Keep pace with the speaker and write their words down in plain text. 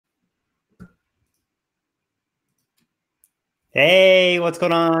Hey, what's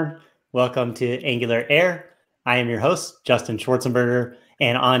going on? Welcome to Angular Air. I am your host, Justin Schwarzenberger.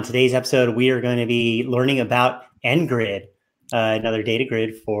 And on today's episode, we are going to be learning about NGrid, another data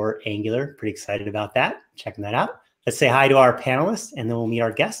grid for Angular. Pretty excited about that. Checking that out. Let's say hi to our panelists, and then we'll meet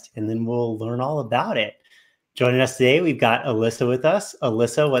our guest, and then we'll learn all about it. Joining us today, we've got Alyssa with us.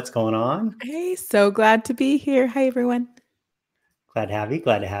 Alyssa, what's going on? Hey, so glad to be here. Hi, everyone. Glad to have you.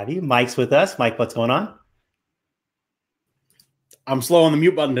 Glad to have you. Mike's with us. Mike, what's going on? I'm slow on the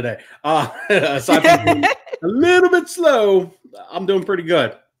mute button today. Aside from being a little bit slow, I'm doing pretty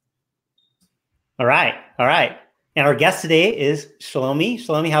good. All right. And our guest today is Shlomi.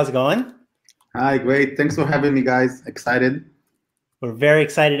 Shlomi, how's it going? Hi, great. Thanks for having me, guys. Excited. We're very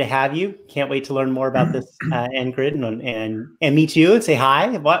excited to have you. Can't wait to learn more about this NGrid and meet you and say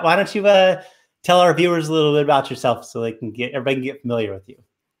hi. Why don't you tell our viewers a little bit about yourself so everybody can get familiar with you?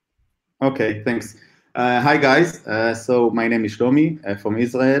 Okay, thanks. Hi, guys. So my name is Shlomi from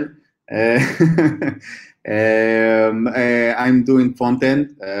Israel. I'm doing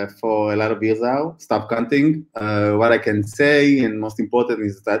front-end for a lot of years now, stop counting. What I can say, and most important,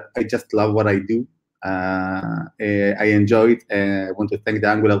 is that I just love what I do. I enjoy it. I want to thank the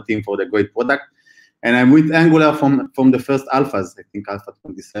Angular team for the great product. And I'm with Angular from the first alphas, I think Alpha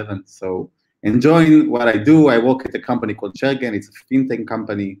 27. So enjoying what I do. I work at a company called Shergen. It's a fintech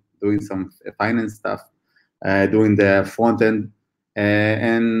company doing some finance stuff, doing the front end.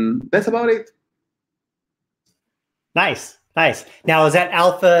 And that's about it. Nice. Now, is that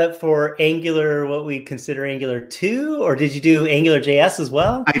alpha for Angular, what we consider Angular 2, or did you do Angular JS as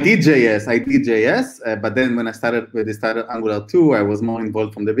well? I did JS, but then when they started Angular 2, I was more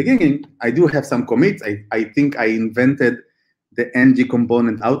involved from the beginning. I do have some commits. I think I invented the ng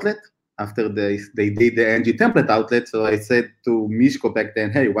component outlet after they did the ng template outlet. So I said to Mishko back then,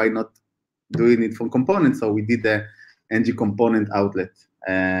 hey, why not doing it from components? So we did the ng component outlet.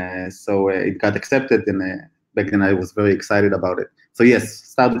 So it got accepted, and back then I was very excited about it. So yes,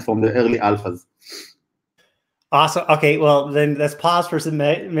 started from the early alphas. Awesome. Okay, well then let's pause for a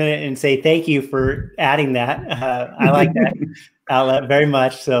minute and say thank you for adding that. I like that outlet very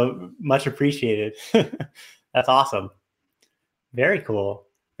much. So much appreciated. That's awesome. Very cool.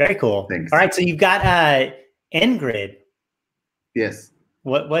 Thanks. All right, so you've got NGrid. Yes.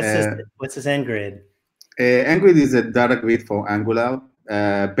 What's this NGrid? NGrid is a data grid for Angular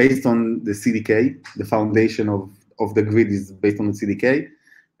based on the CDK. The foundation of the grid is based on the CDK.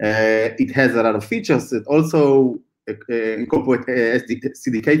 It has a lot of features. It also incorporates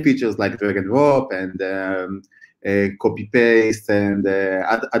CDK features like drag and drop and copy paste and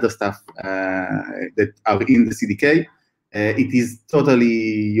other stuff that are in the CDK. It is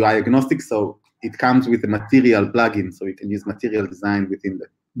totally UI agnostic, so it comes with a material plugin, so you can use material design within the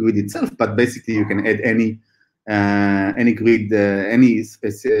grid itself. But basically, you can add any grid, any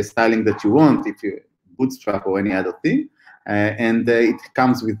styling that you want, if you Bootstrap or any other thing. And it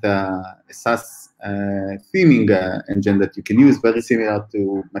comes with a SAS theming engine that you can use, very similar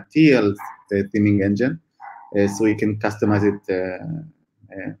to Materials theming engine. So you can customize it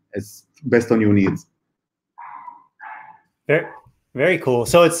as based on your needs. Very, very cool.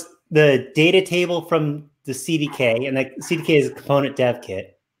 So it's the data table from the CDK, and the CDK is a component dev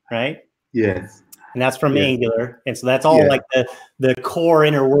kit, right? Yes. And that's from Angular. And so that's all like the core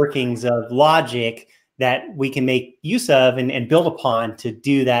inner workings of logic that we can make use of and build upon to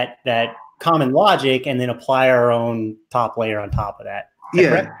do that common logic and then apply our own top layer on top of that.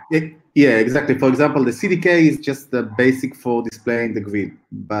 Yeah, exactly. For example, the CDK is just the basic for displaying the grid,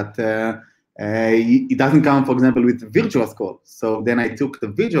 but it doesn't come, for example, with VirtualScroll. So then I took the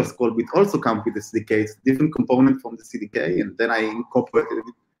VirtualScroll, which also comes with the CDK. It's a different component from the CDK, and then I incorporated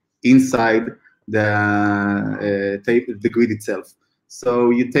it inside the grid itself. So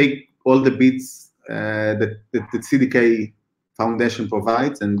you take all the bits that the CDK foundation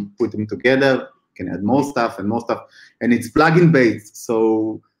provides and put them together. You can add more stuff, and it's plugin based.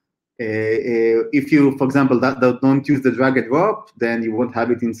 So if you, for example, don't use the drag and drop, then you won't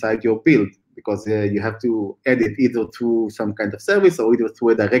have it inside your build, because you have to add it either through some kind of service or either through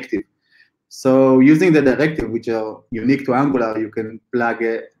a directive. So using the directive, which are unique to Angular, you can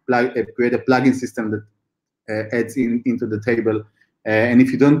create a plugin system that adds into the table. And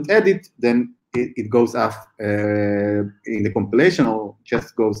if you don't add it, then it goes off in the compilation, or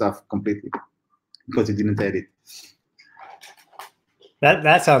just goes off completely because you didn't add it.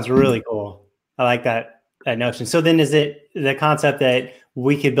 That sounds really cool. I like that notion. So then is it the concept that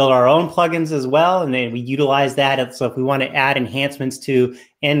we could build our own plugins as well, and then we utilize that? So if we want to add enhancements to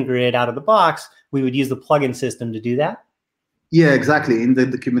NGrid out of the box, we would use the plugin system to do that? Yeah, exactly. In the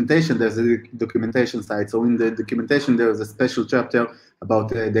documentation, there's a documentation side. So in the documentation, there is a special chapter about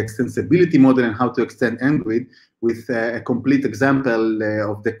the extensibility model and how to extend NGRID with a complete example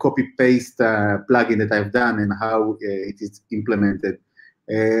of the copy-paste plugin that I've done and how it is implemented.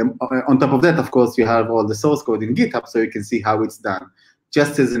 On top of that, of course, you have all the source code in GitHub, so you can see how it's done.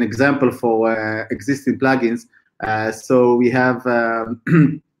 Just as an example for existing plugins, so we have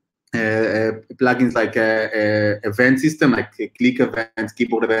plugins like event system, like click events,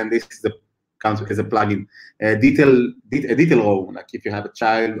 keyboard event. This is counts as a plugin. Detail row, like if you have a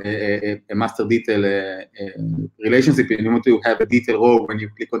child, a master detail relationship, and you want to have a detail row, when you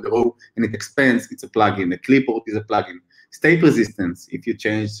click on the row and it expands, it's a plugin. A clipboard is a plugin. State resistance, if you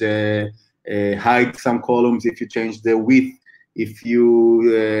change hide some columns, if you change the width, if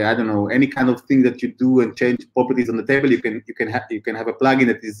you I don't know, any kind of thing that you do and change properties on the table, you can have a plugin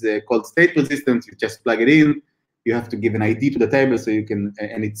that is called state resistance. You just plug it in. You have to give an ID to the table, so you can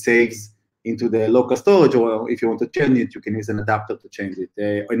and it saves into the local storage. Or if you want to change it, you can use an adapter to change it.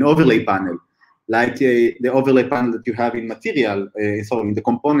 An overlay panel, like the overlay panel that you have in Material, in the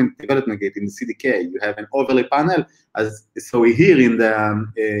component development kit in the CDK, you have an overlay panel. So here in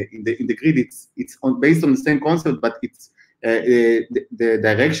the grid, it's based on the same concept, but it's the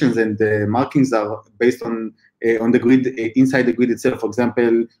directions and the markings are based on the grid, inside the grid itself. For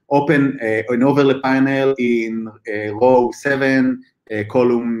example, open an overlay panel in row 7,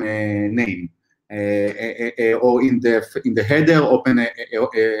 column name, or in the header, open an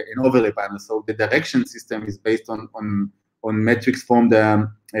overlay panel. So the direction system is based on metrics from the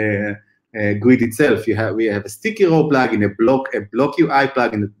grid itself. We have a sticky row plugin, a block UI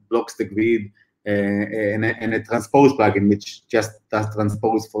plugin that blocks the grid, and a transpose plugin which just does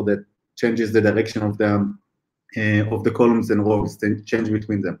transpose for that, changes the direction of the columns and rows, then change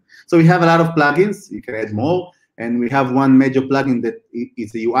between them. So we have a lot of plugins. You can add more, and we have one major plugin that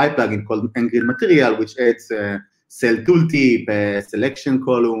is a UI plugin called NGRID Material, which adds cell tooltip, selection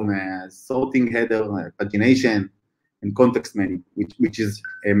column, sorting header, pagination, and context menu, which is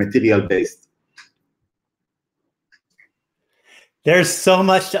material based. There's so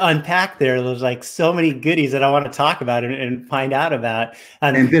much to unpack there. There's like so many goodies that I want to talk about and find out about.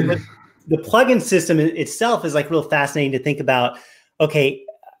 And the plugin system itself is like real fascinating to think about. Okay,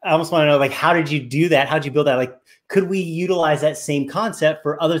 I almost want to know, like, how did you do that? How did you build that? Like, could we utilize that same concept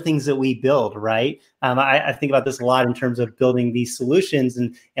for other things that we build, right? I think about this a lot in terms of building these solutions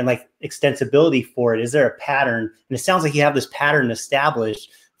and like extensibility for it. Is there a pattern? And it sounds like you have this pattern established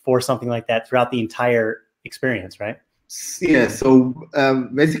for something like that throughout the entire experience, right? Yeah, so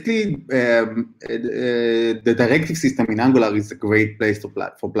basically, the directive system in Angular is a great place for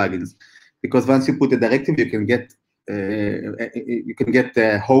plugins, because once you put a directive, you can get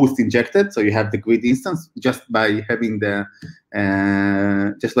the host injected. So you have the grid instance just by having the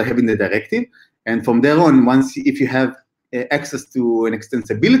directive, and from there on, if you have access to an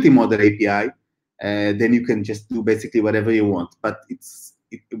extensibility model API, then you can just do basically whatever you want. But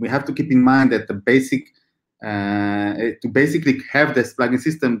we have to keep in mind that the basic to basically have this plugin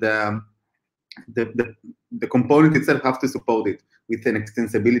system, the component itself have to support it with an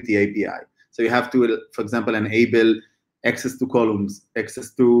extensibility API. So you have to, for example, enable access to columns, access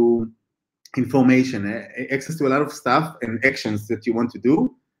to information, access to a lot of stuff and actions that you want to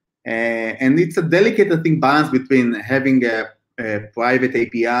do. And it's a delicate, I think, balance between having a private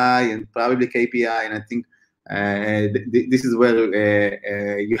API and public API. And I think this is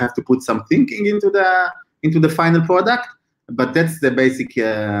where you have to put some thinking into the final product, but that's the basic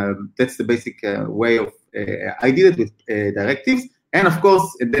way of I did it with directives. And of course,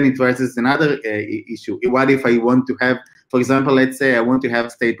 then it raises another issue. What if I want to have, for example, let's say I want to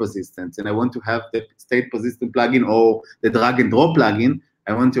have state persistence, and I want to have the state persistent plugin or the drag and drop plugin.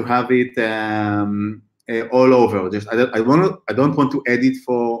 I want to have it all over. Just I don't want to edit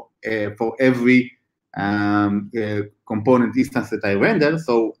for every component instance that I render,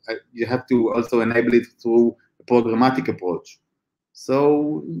 so you have to also enable it through a programmatic approach.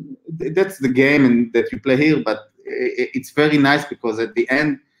 So that's the game and that you play here, but it's very nice because at the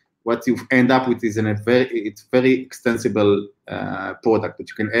end, what you end up with is it's very extensible product that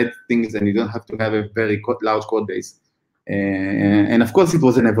you can add things and you don't have to have a very large code base. And of course, it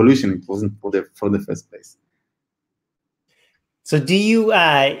was an evolution. It wasn't for the first place. So do you,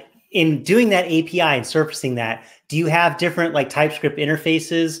 in doing that API and surfacing that, do you have different like TypeScript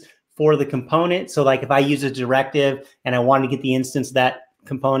interfaces for the component? So like if I use a directive and I want to get the instance of that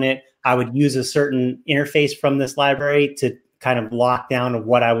component, I would use a certain interface from this library to kind of lock down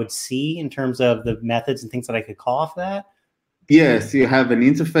what I would see in terms of the methods and things that I could call off that? Yes, you have an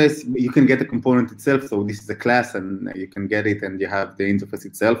interface. You can get the component itself. So this is a class, and you can get it, and you have the interface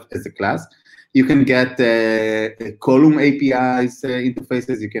itself as a class. You can get column APIs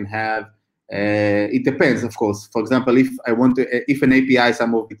interfaces. You can have. It depends, of course. For example, if I want to, if an API,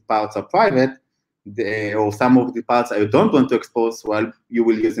 some of its parts are private, or some of the parts I don't want to expose, well, you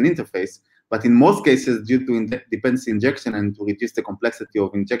will use an interface. But in most cases, due to dependency injection and to reduce the complexity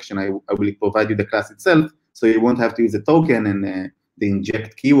of injection, I will provide you the class itself, so you won't have to use a token and the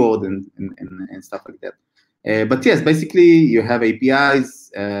inject keyword and stuff like that. But yes, basically you have APIs,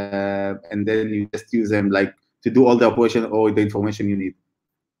 and then you just use them like to do all the operation or the information you need.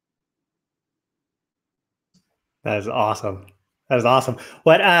 That is awesome. That is awesome.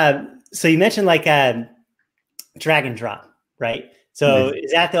 What? So you mentioned like drag and drop, right? So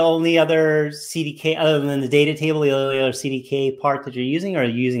is that the only other CDK other than the data table, the only other CDK part that you're using, or are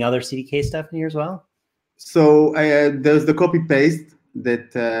you using other CDK stuff in here as well? So there's the copy paste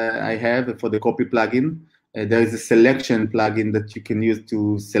that I have for the copy plugin. There is a selection plugin that you can use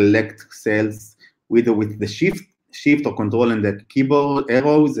to select cells either with the shift or control and the keyboard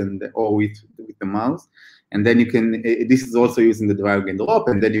arrows or with the mouse. And then you can, this is also using the drag and drop,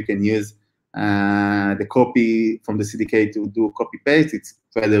 and then you can use the copy from the CDK to do copy paste. It's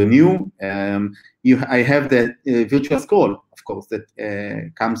rather new. I have the virtual scroll, of course,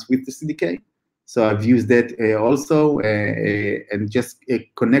 that comes with the CDK. So I've used that also and just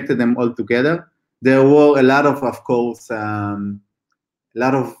connected them all together. There were a lot of course, a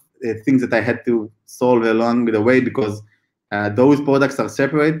lot of things that I had to solve along the way because those products are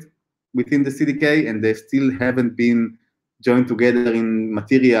separate within the CDK and they still haven't been joined together in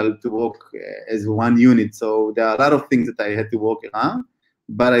material to work as one unit. So there are a lot of things that I had to work around,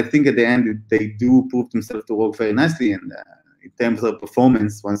 but I think at the end they do prove themselves to work very nicely. And in terms of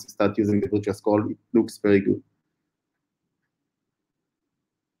performance, once you start using the virtual scroll, it looks very good.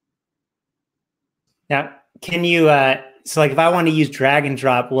 Now, can you, so like if I want to use drag and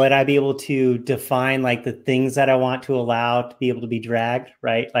drop, would I be able to define like the things that I want to allow to be able to be dragged,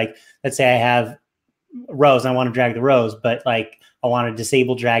 right? Like, let's say I have rows, I want to drag the rows, but like I want to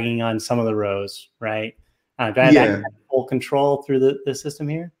disable dragging on some of the rows, right? Do I have full control through the system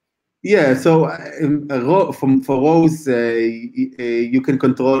here? Yeah, so for rows, you can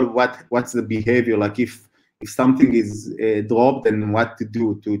control what's the behavior. Like if something is dropped, then what to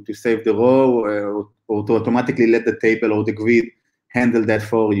do to save the row or to automatically let the table or the grid handle that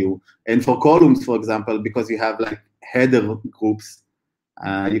for you. And for columns, for example, because you have like header groups,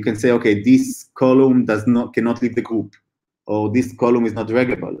 you can say, okay, this column cannot leave the group, or this column is not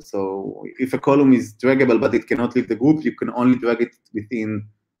draggable. So if a column is draggable but it cannot leave the group, you can only drag it within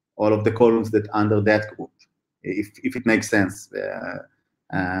all of the columns that under that group, if it makes sense.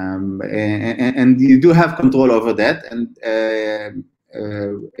 And you do have control over that. And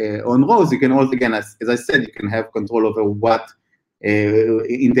on rows, you can also, again, as I said, you can have control over what,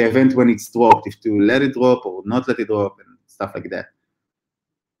 in the event when it's dropped, if to let it drop or not let it drop and stuff like that.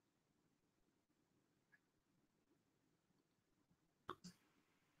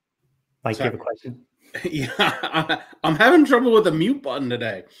 Mike, you have a question? Yeah, I'm having trouble with the mute button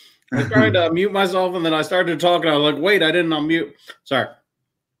today. I tried to mute myself and then I started talking. I was like, wait, I didn't unmute. Sorry.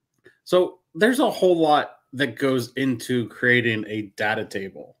 So there's a whole lot that goes into creating a data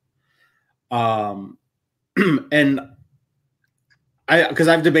table. And because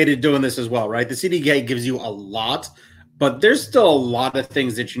I've debated doing this as well, right? The CDK gives you a lot, but there's still a lot of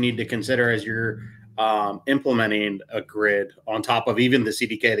things that you need to consider as you're implementing a grid on top of even the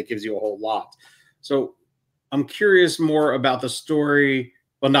CDK that gives you a whole lot. So I'm curious more about the story.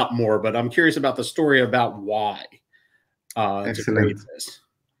 Well, not more, but I'm curious about the story about why to create this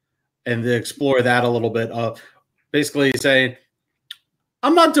and to explore that a little bit of basically saying,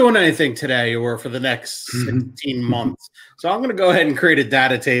 I'm not doing anything today or for the next 16 months. So I'm going to go ahead and create a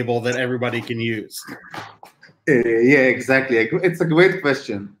data table that everybody can use. Yeah, exactly. It's a great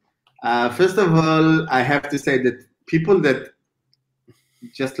question. First of all, I have to say that people that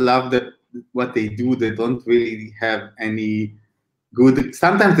just love what they do, they don't really have any good,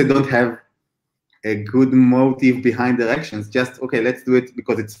 sometimes they don't have a good motive behind their actions. Just, okay, let's do it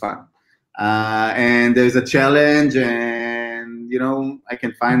because it's fun. And there's a challenge, and, you know, I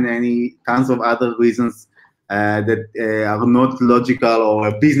can find tons of other reasons that are not logical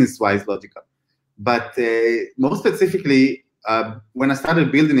or business-wise logical. But more specifically, when I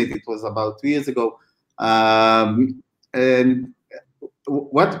started building it, it was about 2 years ago. And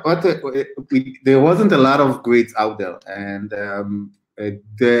there wasn't a lot of grids out there, and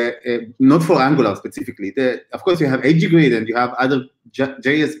not for Angular specifically. Of course, you have AG Grid and you have other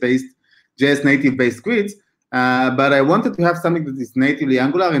JS native-based grids, But I wanted to have something that is natively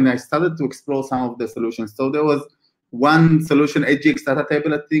Angular, and I started to explore some of the solutions. So there was one solution, AGX data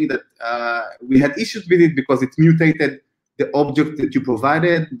table, I think, that we had issues with it because it mutated the object that you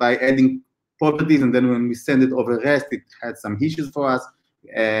provided by adding properties, and then when we send it over REST, it had some issues for us,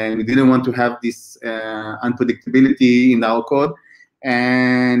 and we didn't want to have this unpredictability in our code.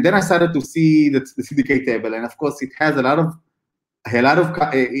 And then I started to see the CDK table, and of course, it has a lot of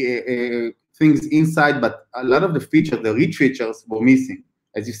things inside, but a lot of the features, the rich features, were missing.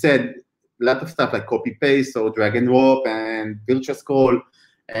 As you said, a lot of stuff like copy paste or drag and drop and virtual scroll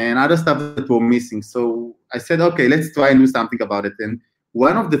and other stuff that were missing. So I said, okay, let's try and do something about it. And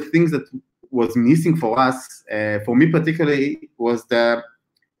one of the things that was missing for us, for me particularly, was the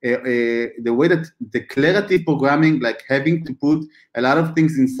way that declarative programming, like having to put a lot of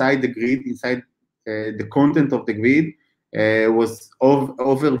things inside the grid, inside the content of the grid, was over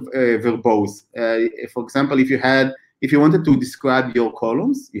verbose. For example, if you wanted to describe your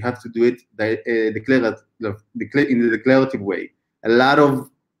columns, you have to do it in the declarative way. A lot of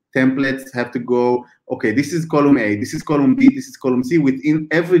templates have to go, okay, this is column A, this is column B, this is column C within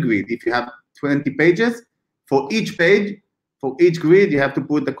every grid. If you have 20 pages, for each page, for each grid, you have to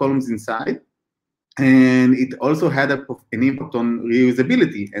put the columns inside. And it also had an impact on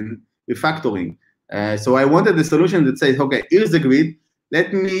reusability and refactoring. So I wanted a solution that says, okay, here's the grid.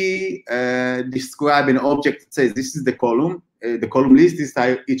 Let me describe an object that says this is the column list, this is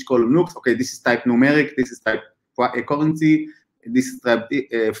how each column looks. Okay, this is type numeric, this is type currency, this is type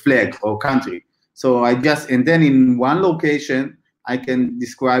flag or country. So and then in one location, I can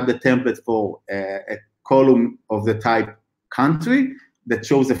describe the template for a column of the type country that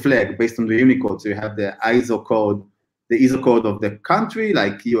shows a flag based on the Unicode. So you have the ISO code, of the country,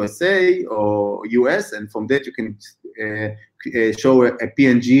 like USA or US, and from that you can show a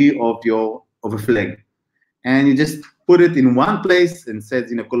PNG of a flag. And you just put it in one place and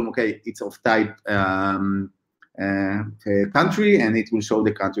says in a column, okay, it's of type country, and it will show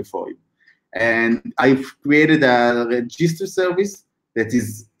the country for you. And I've created a register service that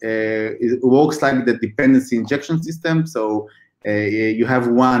it works like the dependency injection system. So you have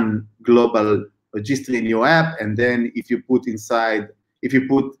one global register in your app, and then if you put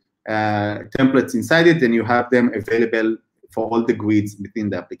templates inside it, then you have them available for all the grids within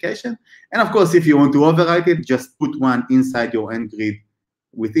the application. And of course, if you want to overwrite it, just put one inside your end grid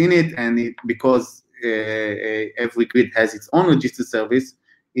within it, and because every grid has its own register service,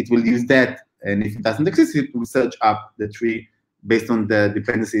 it will use that, and if it doesn't exist, it will search up the tree based on the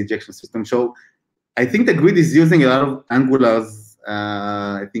dependency injection system. So I think the grid is using a lot of Angular's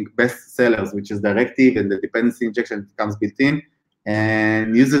I think best sellers, which is directive and the dependency injection that comes built in,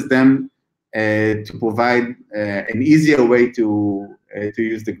 and uses them to provide an easier way to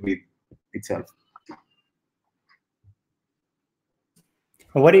use the grid itself.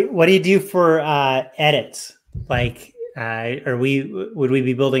 What do you do for edits? Like, would we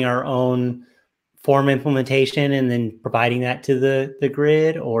be building our own form implementation and then providing that to the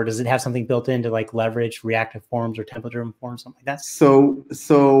grid, or does it have something built in to like leverage reactive forms or template-driven forms, something like that? So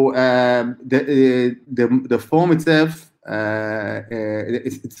the form itself,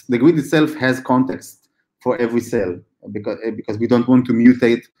 the grid itself has context for every cell because we don't want to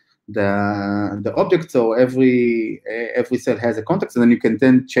mutate the object. So every cell has a context, and then you can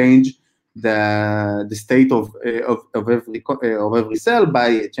then change the state of every cell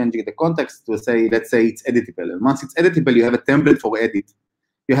by changing the context to say, let's say it's editable. And once it's editable, you have a template for edit.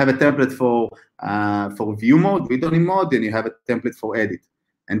 You have a template for view mode, read-only mode, and you have a template for edit.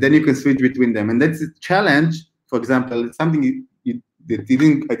 And then you can switch between them. And that's a challenge. For example, it's something I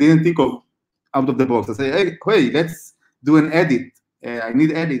didn't think of out of the box. I say, hey, let's do an edit. I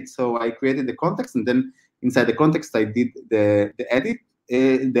need edit. So I created the context, and then inside the context, I did the edit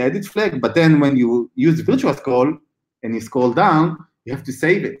flag. But then when you use virtual scroll and you scroll down, you have to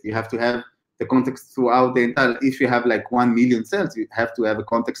save it. You have to have the context throughout the entire. If you have like 1 million cells, you have to have a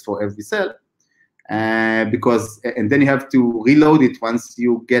context for every cell, and then you have to reload it once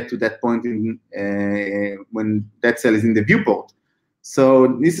you get to that point when that cell is in the viewport. So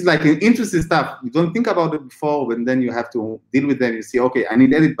this is like an interesting stuff. You don't think about it before, and then you have to deal with them. You see, okay, I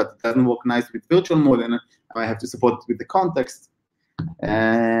need edit, but it doesn't work nice with virtual mode, and I have to support it with the context.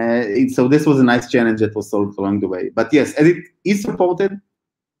 So this was a nice challenge that was solved along the way. But yes, edit is supported,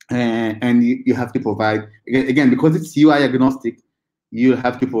 and you have to provide, again, because it's UI agnostic, you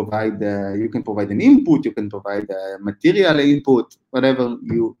have to provide, you can provide an input, you can provide a material input, whatever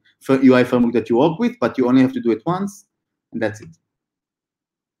UI framework that you work with, but you only have to do it once, and that's it.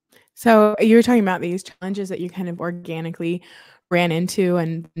 So you were talking about these challenges that you kind of organically ran into,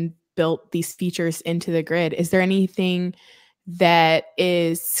 and built these features into the grid. Is there anything that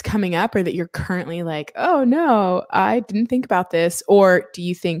is coming up or that you're currently like, oh no, I didn't think about this? Or do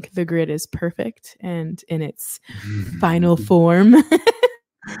you think the grid is perfect and in its final form?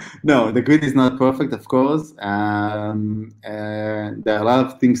 No, the grid is not perfect, of course. There are a lot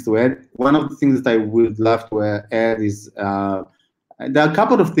of things to add. One of the things that I would love to add is there are a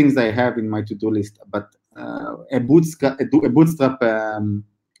couple of things I have in my to-do list, but a Bootstrap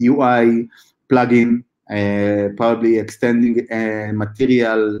UI plugin, probably extending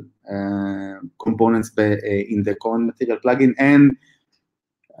material components in the Cron material plugin, and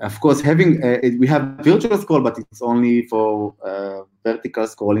of course having we have virtual scroll, but it's only for vertical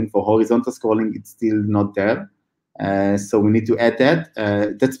scrolling. For horizontal scrolling, it's still not there, so we need to add that.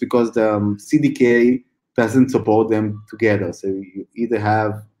 That's because the CDK doesn't support them together, so you either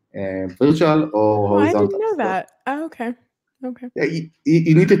have virtual or horizontal. I didn't know that. Oh, okay.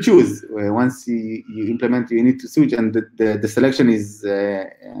 You need to choose. Once you implement, you need to switch, and the selection is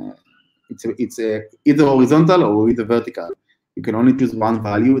it's either horizontal or either vertical. You can only choose one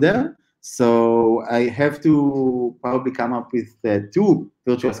value there. So I have to probably come up with two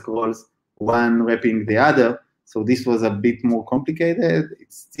virtual scrolls, one wrapping the other. So this was a bit more complicated.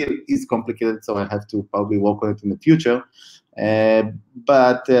 It still is complicated, so I have to probably work on it in the future.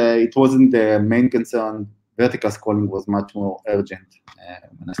 But it wasn't the main concern. Vertical scrolling was much more urgent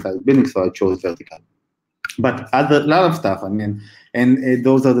when I started building, so I chose vertical. But a lot of stuff, I mean, and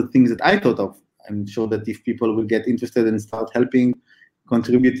those are the things that I thought of. I'm sure that if people will get interested and start helping,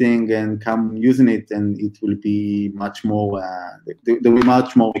 contributing, and come using it, and it will be much more, there will be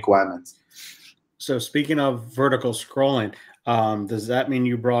much more requirements. So speaking of vertical scrolling, does that mean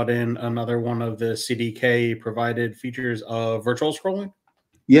you brought in another one of the CDK provided features of virtual scrolling?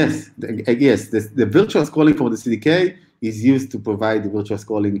 Yes, the virtual scrolling for the CDK is used to provide the virtual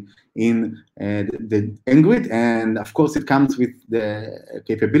scrolling in the nGrid, and of course it comes with the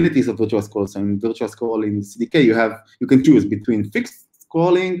capabilities of virtual scroll. So in virtual scrolling CDK, you can choose between fixed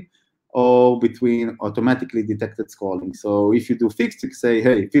scrolling or between automatically detected scrolling. So if you do fixed, you say,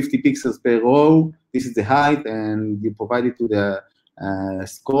 hey, 50 pixels per row, this is the height, and you provide it to the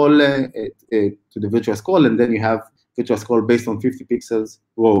scroll, to the virtual scroll, and then you have virtual scroll based on 50 pixels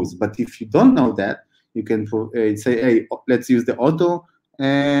rows. But if you don't know that, you can say, hey, let's use the auto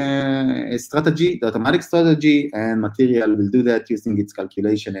strategy, the automatic strategy, and Material will do that using its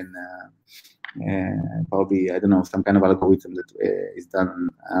calculation and probably, I don't know, some kind of algorithm that is done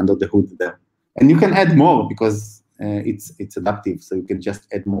under the hood there. And you can add more because it's adaptive, so you can just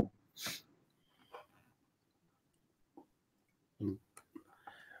add more.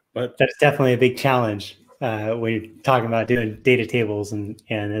 But that's definitely a big challenge when you're talking about doing data tables and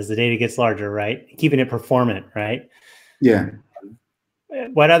as the data gets larger, right? Keeping it performant, right? Yeah.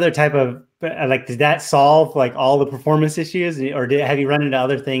 What other type of, did that solve like all the performance issues, or have you run into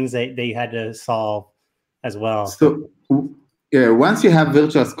other things that you had to solve as well? So yeah, once you have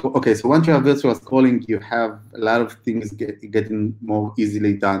virtual scrolling, you have a lot of things getting more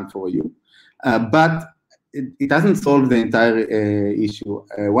easily done for you. But it doesn't solve the entire issue.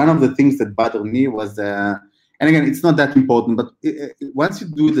 One of the things that bothered me was, and again, it's not that important, but once you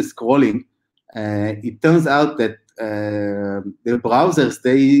do the scrolling, it turns out that the browsers,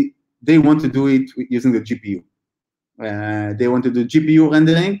 they want to do it using the GPU. They want to do GPU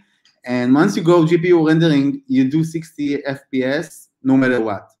rendering, and once you go GPU rendering, you do 60 FPS no matter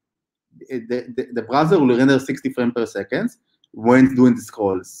what. The browser will render 60 frames per second when doing the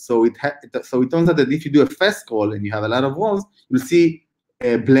scrolls. So it turns out that if you do a fast scroll and you have a lot of rows, you'll see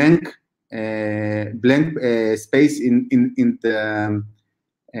a blank space in the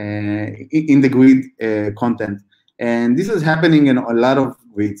grid content. And this is happening in a lot of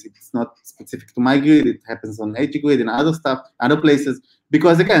grids. It's not specific to my grid. It happens on HGrid and other stuff, other places.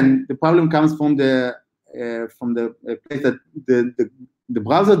 Because again, the problem comes from the place that the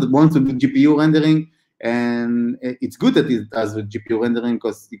browser that wants to do GPU rendering. And it's good that it does with GPU rendering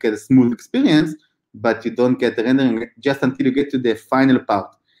because you get a smooth experience, but you don't get the rendering just until you get to the final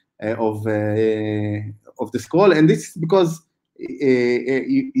part of the scroll. And this is because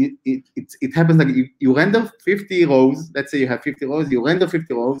it happens like you render 50 rows. Let's say you have 50 rows, you render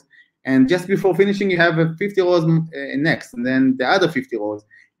 50 rows, and just before finishing, you have 50 rows next, and then the other 50 rows.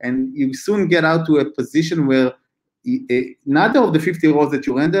 And you soon get out to a position where neither of the 50 rows that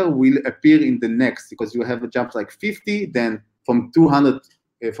you render will appear in the next, because you have a jump like 50, then from 200,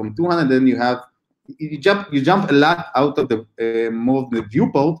 then you jump a lot out of the more of the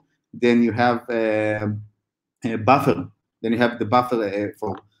viewport. Then you have a buffer. Then you have the buffer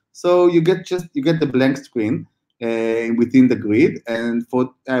for. So you get the blank screen, within the grid. And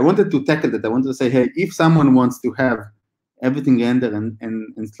I wanted to tackle that. I wanted to say, hey, if someone wants to have everything render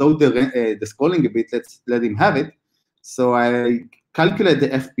and slow the scrolling a bit, let's let him have it. So I calculate the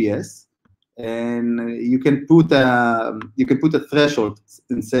FPS, and you can put a threshold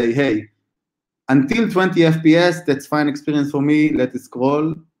and say, hey, until 20 FPS, that's fine experience for me. Let it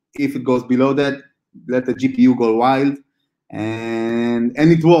scroll. If it goes below that, let the GPU go wild. And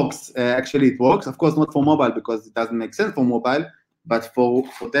it works. Actually, it works. Of course, not for mobile because it doesn't make sense for mobile. But for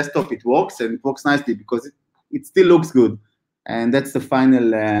desktop, it works, and it works nicely because it still looks good. And that's the final.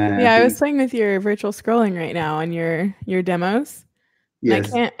 Yeah, I was playing with your virtual scrolling right now on your demos.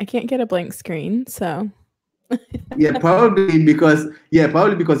 Yes. I can't get a blank screen, so. Yeah, probably because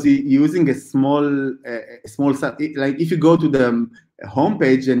you're using a small like if you go to the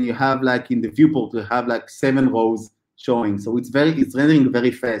homepage and you have like in the viewport you have like 7 rows showing, so it's rendering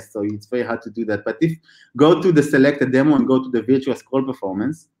very fast, so it's very hard to do that. But if go to the selected demo and go to the virtual scroll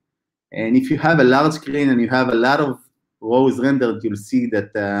performance, and if you have a large screen and you have a lot of rows rendered, you'll see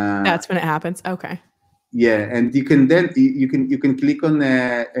that that's when it happens. Okay. Yeah, and you can click on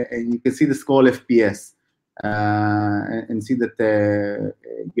and you can see the scroll FPS. And see that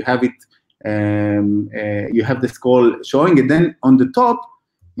you have it, you have the scroll showing, and then on the top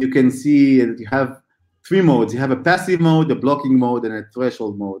you can see that you have 3 modes. You have a passive mode, a blocking mode, and a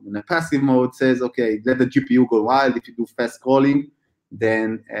threshold mode. And a passive mode says, okay, let the GPU go wild. If you do fast scrolling,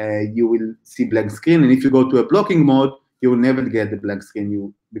 then you will see blank screen, and if you go to a blocking mode, you will never get the blank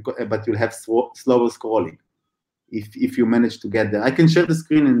screen. But you'll have slower scrolling if you manage to get there. I can share the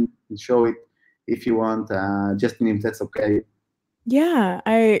screen and show it if you want, Justin, if that's okay. Yeah,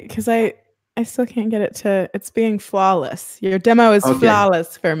 because I still can't get it to. It's being flawless. Your demo is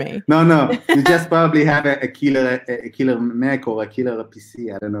flawless for me. No, you just probably have a killer Mac or a killer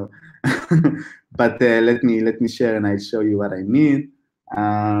PC. I don't know. But let me share and I'll show you what I mean.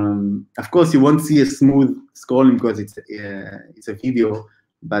 Of course, you won't see a smooth scrolling because it's a video.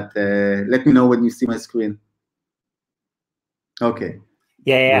 But let me know when you see my screen. Okay.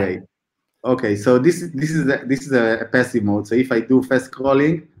 Yeah. Great. Okay, so this is a passive mode. So if I do fast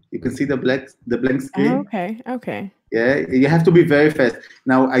scrolling, you can see the blank screen. Okay. Yeah, you have to be very fast.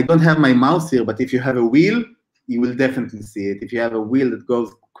 Now I don't have my mouse here, but if you have a wheel, you will definitely see it. If you have a wheel that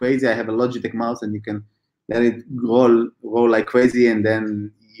goes crazy, I have a Logitech mouse, and you can let it roll like crazy, and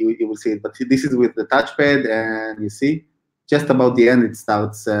then you will see it. But this is with the touchpad, and you see just about the end it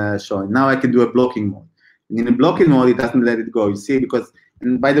starts showing. Now I can do a blocking mode. And in a blocking mode, it doesn't let it go. You see, because.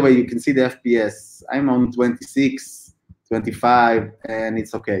 And by the way, you can see the FPS. I'm on 26, 25, and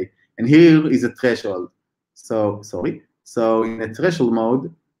it's okay. And here is a threshold. So in a threshold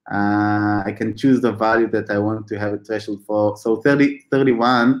mode, I can choose the value that I want to have a threshold for. So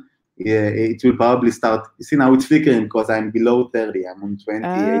 31, it will probably start. You see, now it's flickering because I'm below 30. I'm on 20, 18.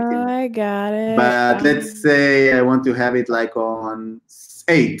 I got it. But let's say I want to have it like on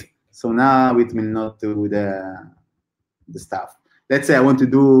 8. So now it will not do the stuff. Let's say I want to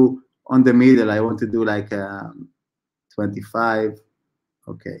do on the middle, I want to do like 25,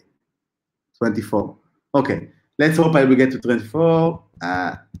 okay, 24. Okay, let's hope I will get to 24,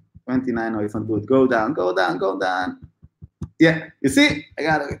 29, no, it's not good. Go down. Yeah, you see, I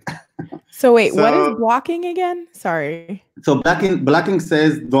got it. So wait, what is blocking again? Sorry. So blocking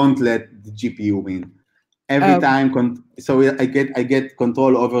says don't let the GPU win. Every time, so I get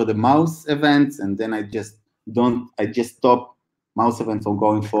control over the mouse events, and then I just stop mouse event from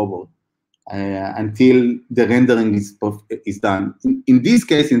going forward until the rendering is done. In this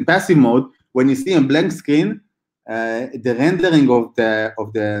case, in passive mode, when you see a blank screen, the rendering of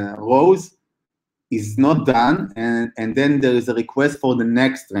the rows is not done, and then there is a request for the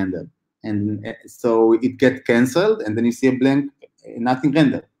next render, and so it gets canceled, and then you see a blank, nothing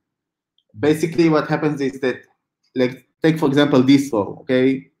rendered. Basically, what happens is that, like, take for example this row,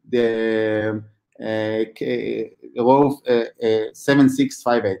 okay, the row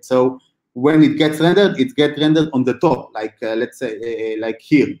 7658. So when it gets rendered on the top, like let's say like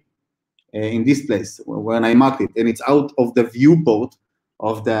here in this place when I marked it, and it's out of the viewport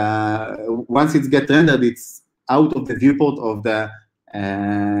of the. Once it gets rendered, it's out of the viewport of the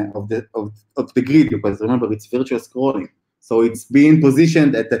grid, because remember it's virtual scrolling. So it's being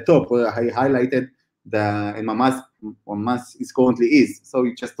positioned at the top where I highlighted and my mouse is currently is. So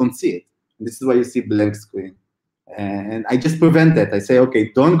you just don't see it. This is why you see blank screen. And I just prevent that. I say,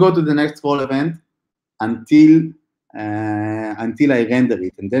 okay, don't go to the next scroll event until I render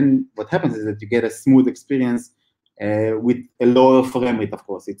it. And then what happens is that you get a smooth experience with a lower frame rate, of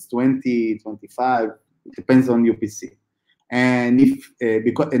course. It's 20, 25, it depends on your PC. And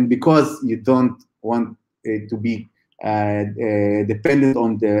because you don't want to be dependent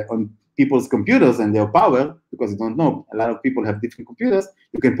on people's computers and their power, because you don't know, a lot of people have different computers.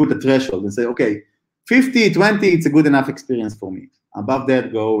 You can put a threshold and say, okay, 50, 20, it's a good enough experience for me. Above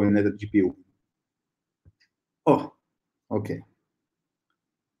that, go and add a GPU. Oh, okay.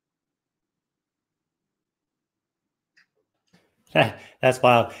 That's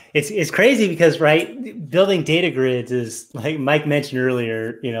wild. It's crazy because, right, building data grids is like Mike mentioned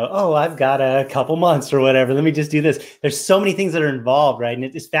earlier, oh, I've got a couple months or whatever. Let me just do this. There's so many things that are involved, right? And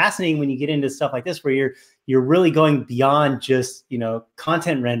it's fascinating when you get into stuff like this, where you're really going beyond just,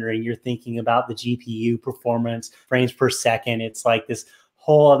 content rendering. You're thinking about the GPU performance, frames per second. It's like this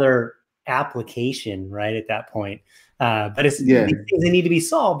whole other application, right, at that point. But it's these things that need to be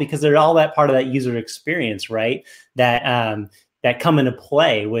solved because they're all that part of that user experience, right? That come into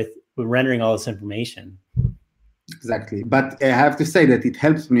play with rendering all this information. Exactly. But I have to say that it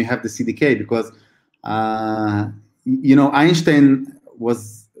helps when you have the CDK, because, Einstein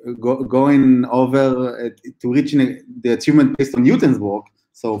was going over to reach the achievement based on Newton's work.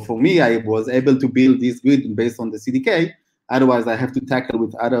 So for me, I was able to build this grid based on the CDK. Otherwise, I have to tackle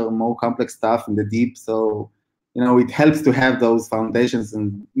with other more complex stuff in the deep. So, it helps to have those foundations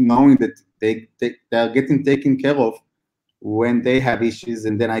and knowing that they are getting taken care of when they have issues,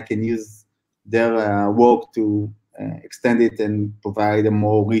 and then I can use their work to extend it and provide a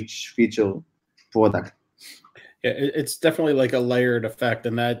more rich feature product. Yeah, it's definitely like a layered effect.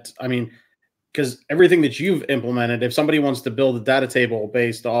 And that, because everything that you've implemented, if somebody wants to build a data table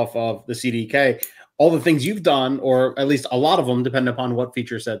based off of the CDK, all the things you've done, or at least a lot of them, depending upon what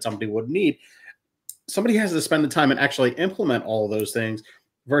feature set somebody would need, somebody has to spend the time and actually implement all of those things,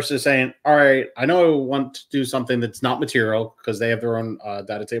 versus saying, all right, I know I want to do something that's not material because they have their own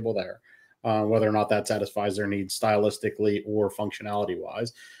data table there, whether or not that satisfies their needs stylistically or functionality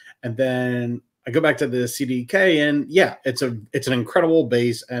wise. And then I go back to the CDK, and yeah, it's an incredible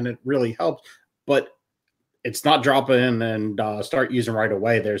base and it really helps, but it's not drop in and start using right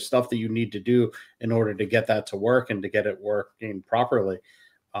away. There's stuff that you need to do in order to get that to work and to get it working properly,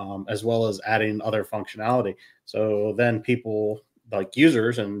 as well as adding other functionality. So then people, like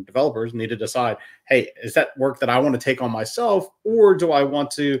users and developers, need to decide, hey, is that work that I want to take on myself, or do I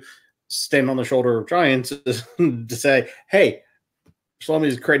want to stand on the shoulder of giants to say, hey,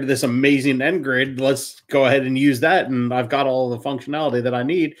 Shlomi's created this amazing NGrid, let's go ahead and use that, and I've got all the functionality that I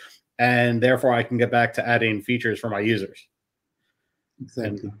need, and therefore I can get back to adding features for my users.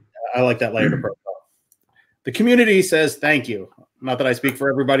 Exactly. And I like that layered approach. The community says thank you. Not that I speak for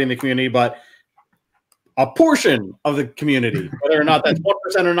everybody in the community, but a portion of the community, whether or not that's 1%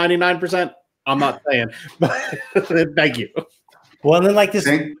 or 99%, I'm not saying, but thank you. Well, and then like this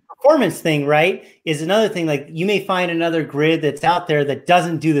performance thing, right, is another thing. Like you may find another grid that's out there that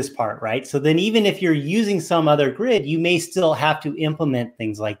doesn't do this part, right? So then even if you're using some other grid, you may still have to implement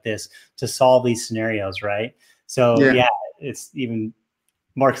things like this to solve these scenarios, right? So yeah it's even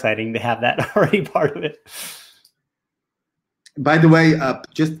more exciting to have that already part of it. By the way,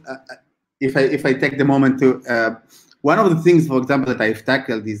 if I take the moment to, one of the things, for example, that I've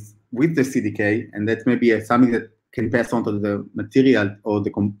tackled is with the CDK, and that may be something that can pass on to the material or the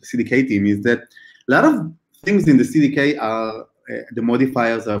CDK team, is that a lot of things in the CDK are, the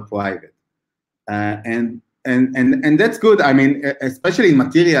modifiers are private. And that's good. Especially in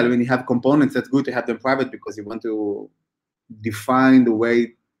material, when you have components, that's good to have them private because you want to define the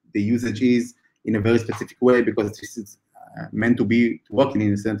way the usage is in a very specific way, because this is meant to be working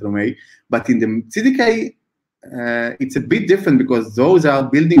in a certain way. But in the CDK, it's a bit different because those are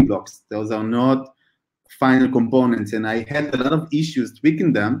building blocks. Those are not final components. And I had a lot of issues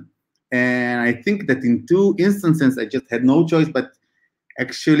tweaking them. And I think that in 2 instances, I just had no choice but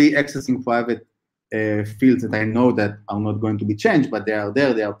actually accessing private fields that I know that are not going to be changed, but they are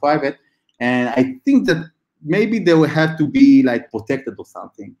there, they are private. And I think that maybe they will have to be like protected or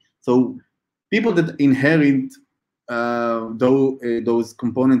something. So people that inherit those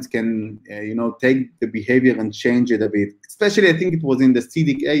components can, take the behavior and change it a bit. Especially, I think it was in the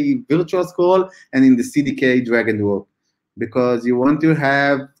CDK virtual scroll and in the CDK drag and drop, because you want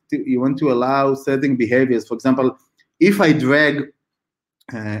to allow certain behaviors. For example, if I drag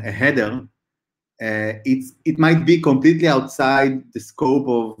a header, it might be completely outside the scope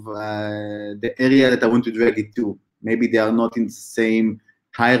of the area that I want to drag it to. Maybe they are not in the same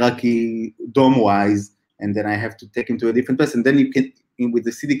hierarchy DOM-wise, and then I have to take him to a different place. And then you can, with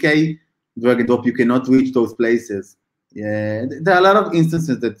the CDK drag and drop, you cannot reach those places. Yeah, there are a lot of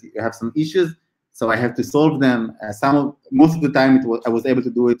instances that you have some issues, so I have to solve them. Most of the time, I was able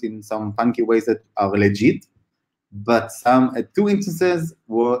to do it in some funky ways that are legit. but some two instances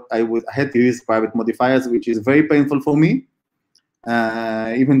where I had to use private modifiers, which is very painful for me,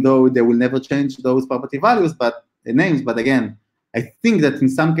 even though they will never change those property values, but the names. But again, I think that in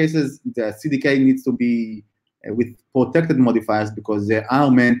some cases the CDK needs to be with protected modifiers because they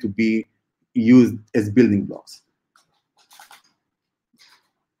are meant to be used as building blocks.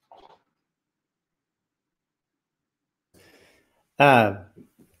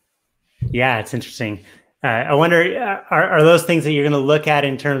 Yeah, it's interesting. I wonder, are those things that you're going to look at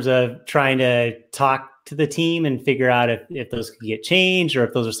in terms of trying to talk to the team and figure out if those could get changed, or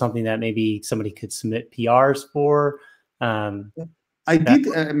if those are something that maybe somebody could submit PRs for? I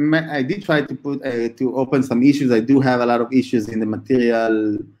did try to put to open some issues. I do have a lot of issues in the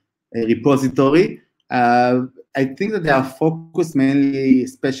material repository. I think that they are focused mainly,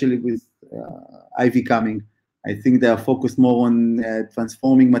 especially with Ivy coming. I think they are focused more on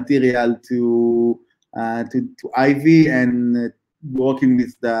transforming material to Ivy and working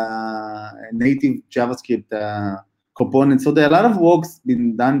with the native JavaScript components. So there are a lot of work's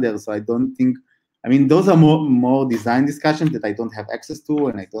been done there. So I don't think, I mean, those are more design discussions that I don't have access to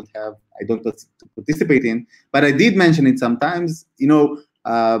and I don't participate in. But I did mention it sometimes. You know,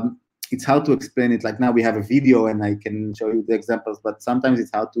 it's hard to explain it. Like now we have a video and I can show you the examples, but sometimes it's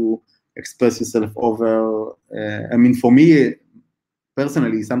hard to express yourself over. I mean, for me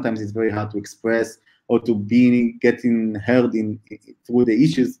personally, sometimes it's very hard to express or to be getting heard through the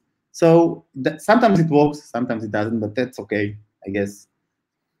issues. So sometimes it works, sometimes it doesn't, but that's okay, I guess.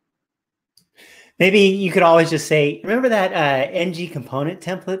 Maybe you could always just say, remember that ng component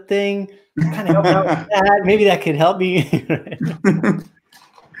template thing? Kind of help out with that. Maybe that could help me.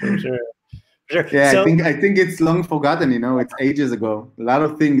 For sure. Yeah, so, I think it's long forgotten. You know, it's ages ago. A lot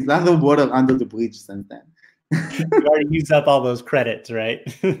of things, a lot of water under the bridge since then. You already used up all those credits, right?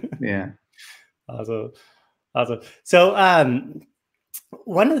 Yeah. Awesome. So,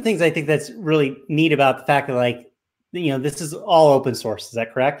 one of the things I think that's really neat about the fact that, like, you know, this is all open source. Is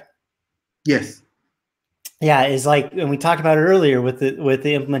that correct? Yes. Yeah, is like, and we talked about it earlier with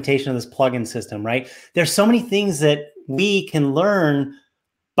the implementation of this plugin system, right? There's so many things that we can learn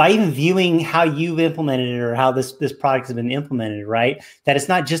by even viewing how you've implemented it or how this product has been implemented, right? That it's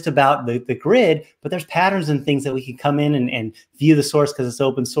not just about the grid, but there's patterns and things that we can come in and view the source because it's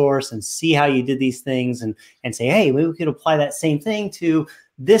open source and see how you did these things and say, hey, maybe we could apply that same thing to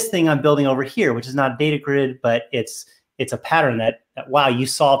this thing I'm building over here, which is not a data grid, but it's a pattern that wow, you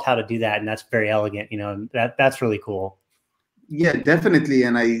solved how to do that. And that's very elegant, you know, that's really cool. Yeah, definitely.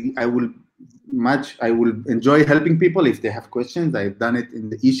 And I will enjoy helping people if they have questions. I've done it in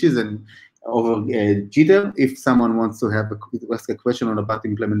the issues and over Jitter. If someone wants to ask a question about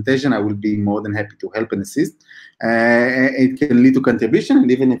implementation, I will be more than happy to help and assist. It can lead to contribution, and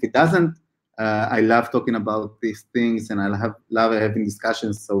even if it doesn't, I love talking about these things, and I love having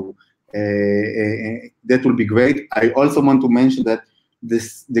discussions. So that will be great. I also want to mention that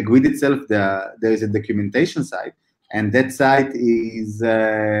the grid itself, there is a documentation site, and that site is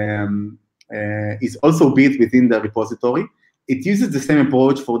also built within the repository. It uses the same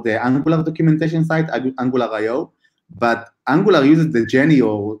approach for the Angular documentation site, Angular.io, but Angular uses the Jenny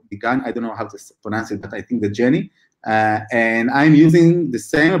or the Gun, I don't know how to pronounce it, but I think the Jenny, and I'm using the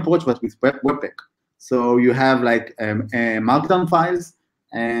same approach but with Webpack. So you have like Markdown files,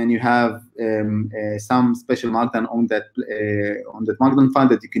 and you have some special Markdown on that Markdown file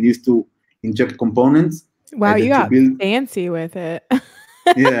that you can use to inject components. Wow, you got fancy with it.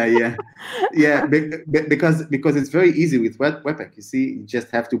 yeah. Because it's very easy with Webpack. You see, you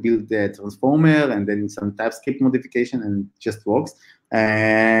just have to build the transformer and then some TypeScript modification, and it just works.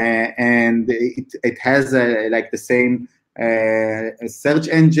 And it has like the same search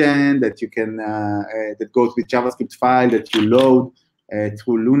engine that you can that goes with JavaScript file that you load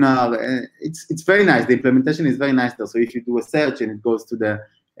through Lunar. It's very nice. The implementation is very nice though. So if you do a search and it goes to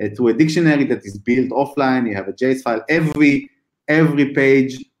a dictionary that is built offline, you have a JS file. Every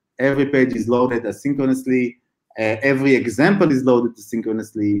page is loaded asynchronously. Every example is loaded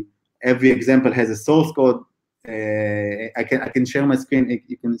asynchronously. Every example has a source code. I can share my screen.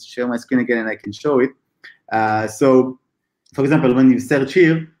 You can share my screen again, and I can show it. So, for example, when you search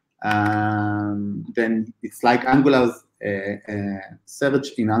here, then it's like Angular's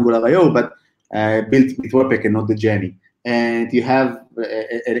search in Angular.io, but built with Webpack and not the Jenny. And you have,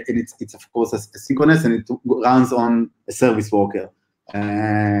 and it's of course asynchronous, and it runs on a service worker.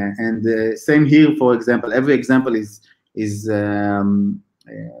 And same here, for example, every example is asynchronous.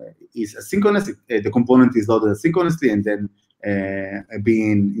 The component is loaded asynchronously and then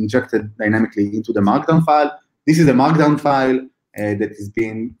being injected dynamically into the Markdown file. This is a Markdown file that is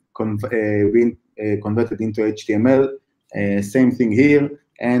being converted into HTML. Same thing here.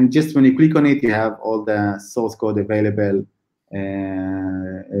 And just when you click on it, you have all the source code available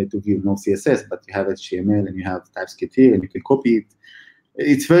to view. No CSS, but you have HTML and you have TypeScript here, and you can copy it.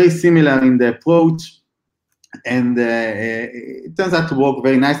 It's very similar in the approach, and it turns out to work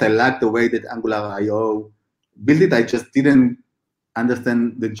very nice. I like the way that Angular.io built it. I just didn't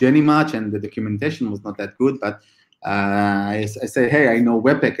understand the journey much, and the documentation was not that good, but I say, hey, I know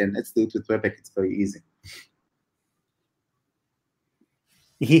Webpack, and let's do it with Webpack. It's very easy.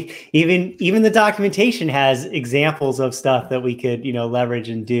 Even the documentation has examples of stuff that we could, leverage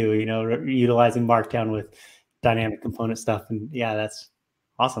and do, utilizing Markdown with dynamic component stuff. And yeah, that's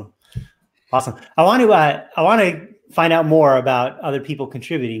awesome. Awesome. I want to find out more about other people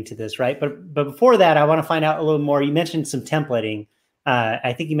contributing to this, right? But before that, I want to find out a little more. You mentioned some templating.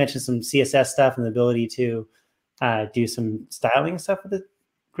 I think you mentioned some CSS stuff and the ability to do some styling stuff with the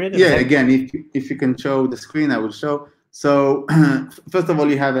grid. Yeah, again, if you can show the screen, I will show. So first of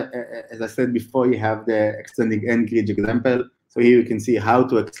all, you have, as I said before, you have the extending ngrid example. So here you can see how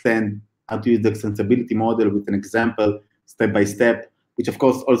to use the extensibility model with an example step by step, which of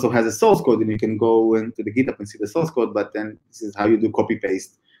course also has a source code, and you can go into the GitHub and see the source code, but then this is how you do copy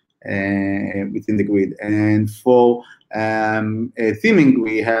paste within the grid. And for theming,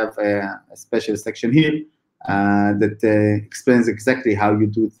 we have a special section here that explains exactly how you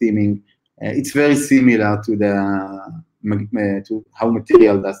do theming. It's very similar to how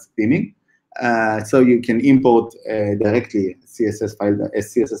Material does theming. So you can import directly a CSS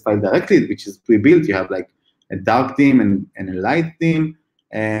file directly, which is pre-built. You have like a dark theme and a light theme,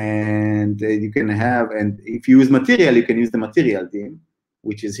 and you can have, and if you use Material, you can use the Material theme,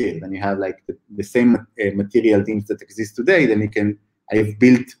 which is here. Then you have like the same Material themes that exist today. Then I have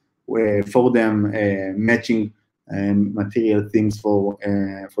built for them matching Material themes for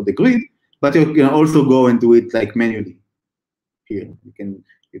the grid. But you can also go and do it like manually. Here you can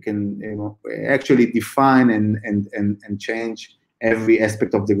actually define and change every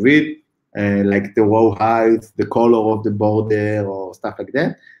aspect of the grid, like the row height, the color of the border, or stuff like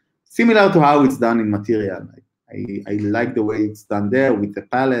that. Similar to how it's done in Material. I like the way it's done there with the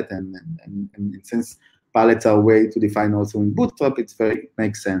palette, and since palettes are a way to define also in Bootstrap, it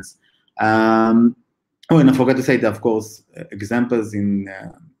makes sense. And I forgot to say that, of course, examples in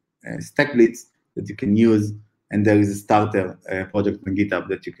StackBlitz that you can use, and there is a starter project on GitHub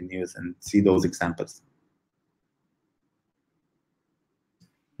that you can use and see those examples.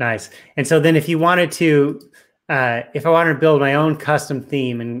 Nice. And so then if you wanted to, if I wanted to build my own custom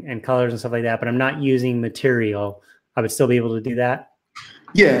theme and colors and stuff like that, but I'm not using Material, I would still be able to do that?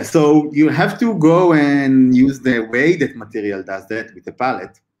 Yeah, so you have to go and use the way that Material does that with the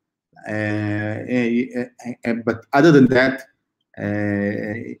palette. But other than that,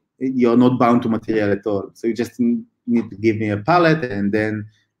 you're not bound to Material at all. So you just need to give me a palette, and then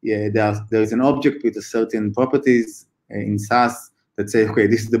there is an object with a certain properties in Sass that say, okay,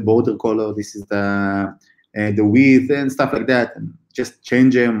 this is the border color, this is the width, and stuff like that, and just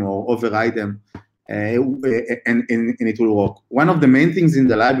change them or override them, and it will work. One of the main things in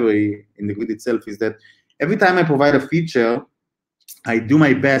the library, in the grid itself, is that every time I provide a feature, I do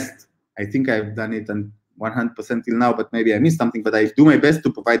my best. I think I've done it 100% till now, but maybe I missed something, but I do my best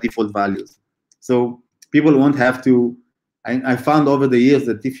to provide default values. So people won't have to, I found over the years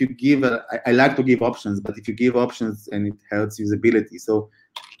that if you give, I like to give options, but if you give options and it hurts usability. So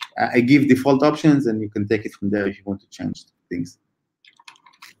I give default options, and you can take it from there if you want to change things.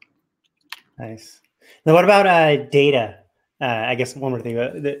 Nice. Now, what about data? I guess one more thing,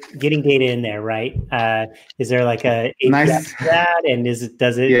 getting data in there, right? Is there like a API for that, and does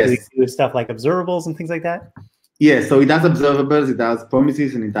it yes. do stuff like observables and things like that? Yeah, so it does observables, it does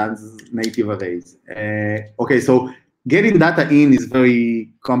promises, and it does native arrays. Okay, so getting data in is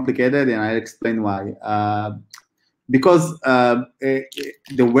very complicated, and I'll explain why. Because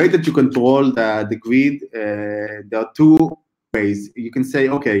the way that you control the grid, there are two ways. You can say,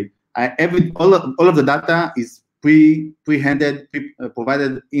 okay, all of the data is pre-handed,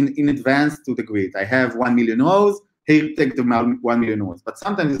 provided in advance to the grid. I have 1 million rows, here take the 1 million rows. But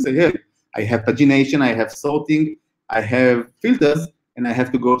sometimes you say, hey, I have pagination, I have sorting, I have filters, and I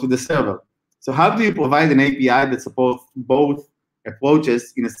have to go to the server. So how do you provide an API that supports both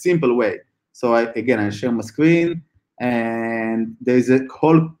approaches in a simple way? So I share my screen, and there is a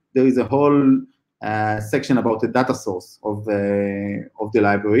whole section about the data source of the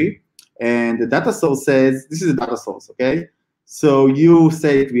library. And the data source says, this is a data source, okay? So you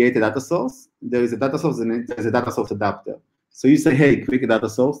say create a data source. There is a data source, and there's a data source adapter. So you say, hey, create a data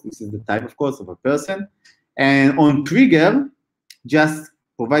source. This is the type, of course, of a person. And on trigger, just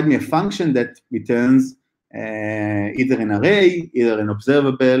provide me a function that returns either an array, either an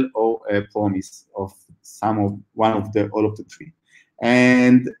observable, or a promise of all of the three.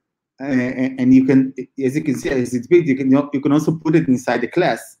 And you can, as you can see, as it's built, you can also put it inside the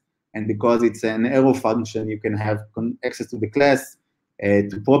class. And because it's an arrow function, you can have access to the class,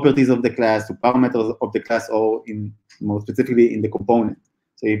 to properties of the class, to parameters of the class, or more specifically in the component.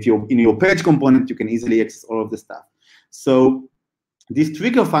 So if you're in your page component, you can easily access all of the stuff. So this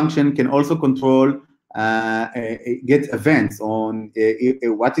trigger function can also control, get events on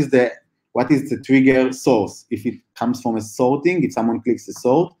what is the trigger source. If it comes from a sorting, if someone clicks the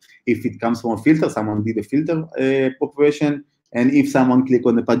sort, if it comes from a filter, someone did a filter operation, and if someone click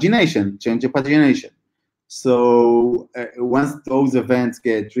on the pagination, change the pagination. So once those events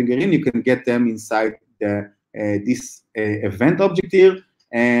get triggered in, you can get them inside this event object here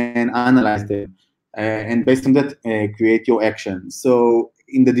and analyze them. And based on that, create your action. So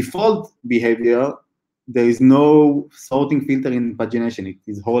in the default behavior, there is no sorting filter in pagination. It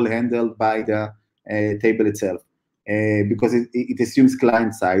is all handled by the table itself because it assumes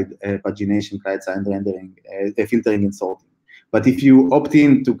client-side pagination, client-side rendering, filtering and sorting. But if you opt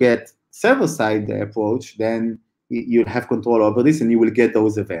in to get server-side approach, then you'll have control over this and you will get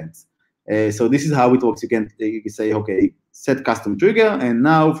those events. So this is how it works. You can say, okay, set custom trigger, and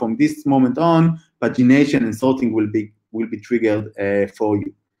now from this moment on, pagination and sorting will be triggered for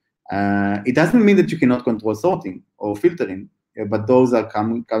you. It doesn't mean that you cannot control sorting or filtering, but those are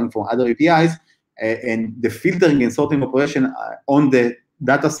coming from other APIs, and the filtering and sorting operation on the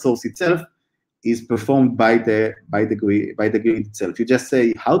data source itself is performed by the grid itself. You just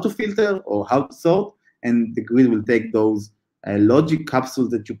say how to filter or how to sort, and the grid will take those logic capsules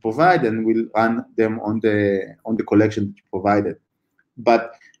that you provide and will run them on the collection that you provided.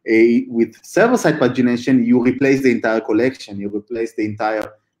 But with server-side pagination, you replace the entire collection. You replace the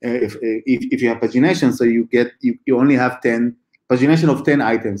entire if you have pagination, so you only have pagination of 10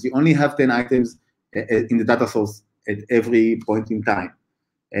 items. You only have 10 items in the data source at every point in time.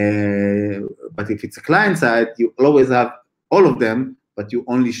 But if it's a client side, you always have all of them, but you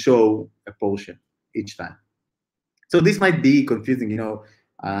only show a portion each time. So this might be confusing, virtual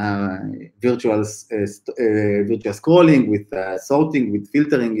scrolling with sorting, with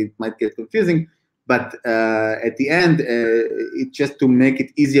filtering. It might get confusing, but at the end, it's just to make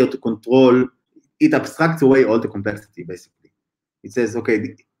it easier to control. It abstracts away all the complexity, basically. It says,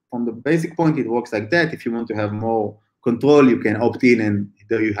 okay, from the basic point, it works like that. If you want to have more control, you can opt in, and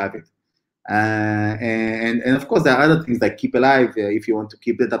there you have it. And of course, there are other things like keep alive, if you want to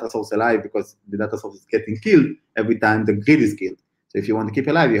keep the data source alive, because the data source is getting killed every time the grid is killed. So if you want to keep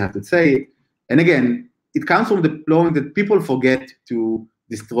alive, you have to say it. And again, it comes from deploying that people forget to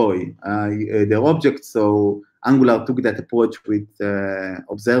destroy their objects. So Angular took that approach with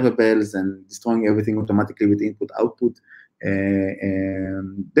observables and destroying everything automatically with input-output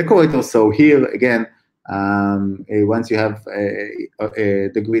decorator. So here, again, once you have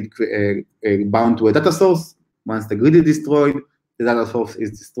the grid bound to a data source, once the grid is destroyed, the data source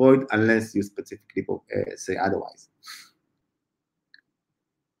is destroyed unless you specifically say otherwise.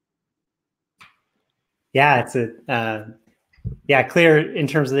 Yeah, it's clear in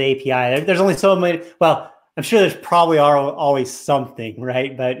terms of the API. There's only so many. Well, I'm sure there's probably always something,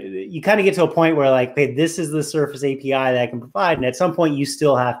 right? But you kind of get to a point where like, hey, this is the Surface API that I can provide. And at some point, you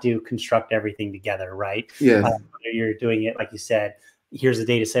still have to construct everything together, right? Yes. You're doing it, like you said, here's a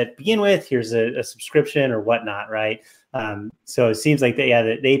data set to begin with, here's a subscription or whatnot, right? So it seems like the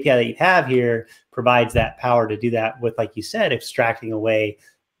API that you have here provides that power to do that with, like you said, abstracting away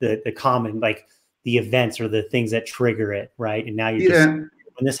the common, like the events or the things that trigger it, right? And now you're just,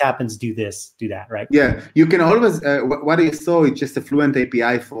 when this happens, do this, do that, right? Yeah, you can always, what you saw is just a Fluent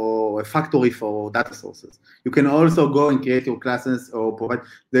API for a factory for data sources. You can also go and create your classes or provide,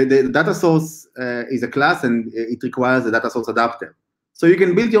 the data source is a class and it requires a data source adapter. So you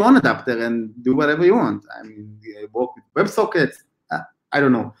can build your own adapter and do whatever you want. I mean, work with WebSockets, I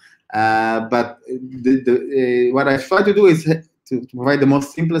don't know. But what I try to do is to provide the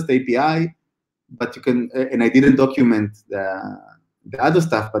most simplest API, but you can, and I didn't document the other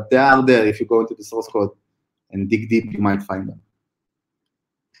stuff, but they are there. If you go into the source code and dig deep, you might find them.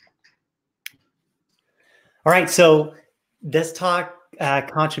 All right, so let's talk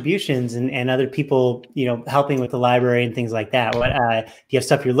contributions and other people, helping with the library and things like that. What do you have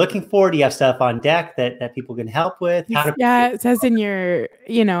stuff you're looking for? Do you have stuff on deck that people can help with? It says in your,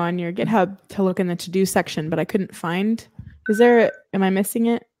 on your GitHub to look in the to-do section, but I couldn't find. Am I missing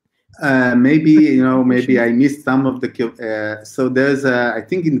it? Maybe I missed some of the. So there's, I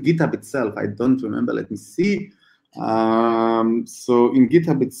think in GitHub itself, I don't remember. Let me see. So in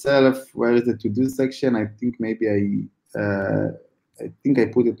GitHub itself, where is the to-do section? I think maybe I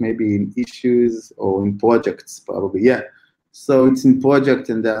put it maybe in issues or in projects, probably. Yeah. So it's in project,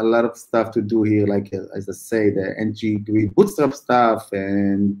 and there are a lot of stuff to do here, like as I say, the ng-grid bootstrap stuff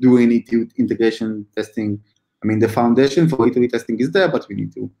and doing integration testing. I mean, the foundation for iterative testing is there, but we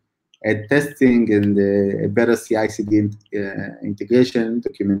need to add testing and a better CI/CD integration,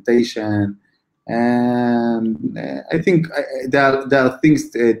 documentation. And I think there are things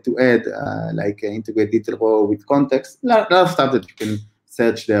to add, like integrate detail row with context, a lot of stuff that you can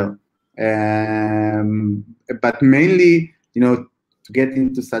search there. But mainly, to get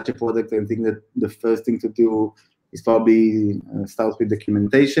into such a product, I think that the first thing to do is probably start with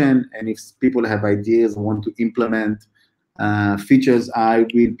documentation. And if people have ideas, want to implement features, I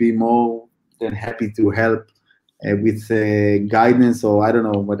will be more than happy to help with guidance, or I don't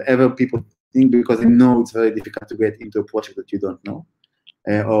know, whatever people think, because I know it's very difficult to get into a project that you don't know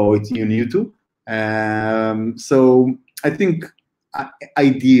or you're new to. So I think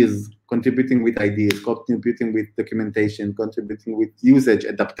ideas, contributing with ideas, contributing with documentation, contributing with usage,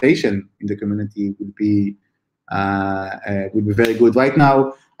 adaptation in the community would be very good. Right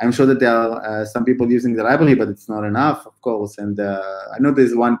now, I'm sure that there are some people using the library, but it's not enough, of course. And I know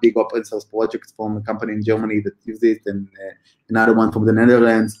there's one big open source project from a company in Germany that uses it, and another one from the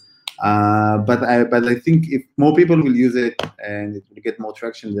Netherlands. But I think if more people will use it and it will get more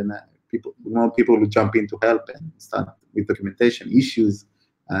traction, then more people will jump in to help and start with documentation, issues,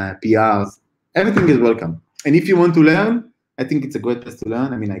 PRs. Everything is welcome. And if you want to learn, I think it's a great place to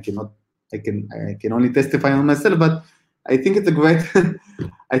learn. I mean, I can only testify on myself, but I think it's a great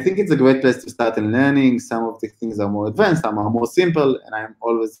place to start in learning. Some of the things are more advanced, some are more simple, and I'm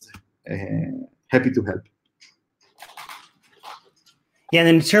always happy to help. Yeah, and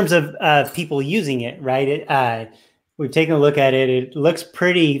in terms of people using it, right? We've taken a look at it. It looks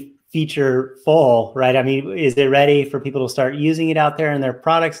pretty feature full, right? I mean, is it ready for people to start using it out there in their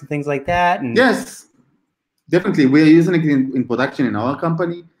products and things like that? And yes, definitely. We're using it in production in our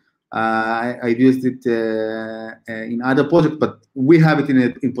company. I've used it in other projects, but we have it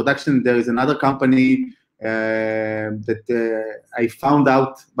in production. There is another company that I found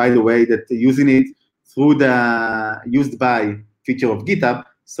out, by the way, that using it through the used by feature of GitHub.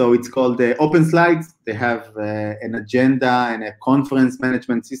 So it's called OpenSlides. They have an agenda and a conference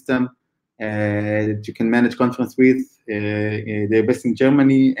management system that you can manage conference with. They're based in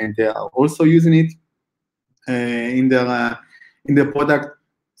Germany, and they are also using it in their product.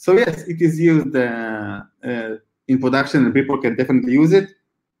 So yes, it is used in production, and people can definitely use it.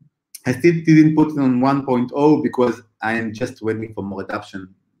 I still didn't put it on 1.0 because I am just waiting for more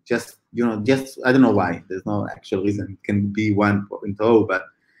adoption. Just I don't know why. There's no actual reason. It can be 1.0, but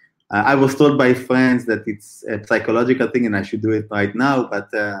I was told by friends that it's a psychological thing and I should do it right now,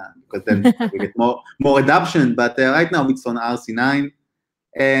 but because then we get more adoption. But right now it's on RC9,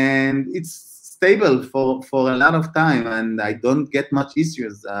 and it's stable for a lot of time, and I don't get much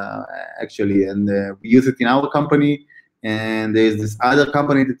issues actually. And we use it in our company, and there's this other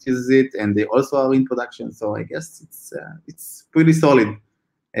company that uses it, and they also are in production. So I guess it's pretty solid.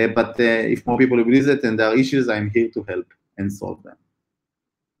 But if more people will use it and there are issues, I'm here to help and solve them.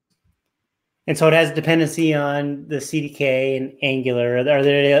 And so it has dependency on the CDK and Angular. Are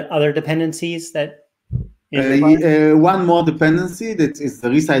there other dependencies that? One more dependency that is the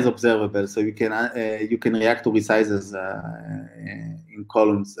resize observable. So you can react to resizes in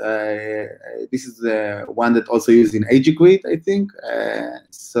columns. This is the one that also used in AG-Grid, I think.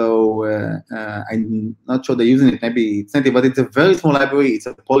 So I'm not sure they're using it. Maybe it's native, but it's a very small library. It's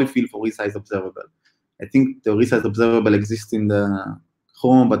a polyfill for resize observable. I think the resize observable exists in the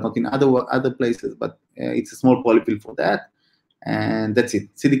Chrome, but not in other places. But it's a small polyfill for that, and that's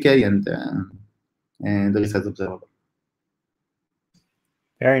it. CDK and the resize observable.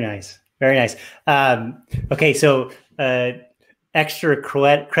 Very nice. Very nice. Okay, so extra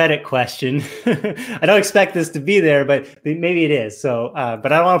credit question. I don't expect this to be there, but maybe it is. So,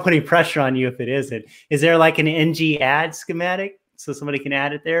 but I don't want to put any pressure on you if it isn't. Is there like an ng add schematic so somebody can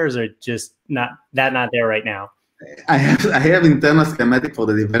add it there, or is it just not there right now? I have internal schematic for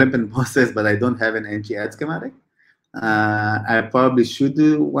the development process, but I don't have an ng add schematic. I probably should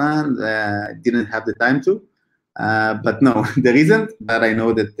do one. I didn't have the time to, but no, there isn't. But I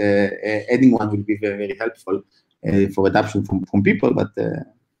know that adding one will be very, very helpful for adoption from people. But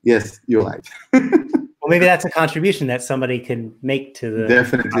yes, you're right. Well, maybe that's a contribution that somebody can make to the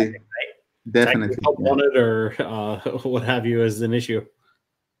definitely, project, right? Definitely. Help on it or what have you as an issue.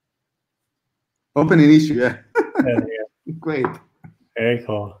 Open an issue, yeah. Yeah. Great. Very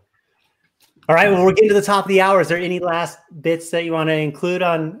cool. All right. Well, we're getting to the top of the hour. Is there any last bits that you want to include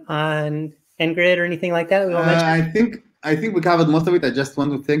on NGrid or anything like that we want to mention? I think we covered most of it. I just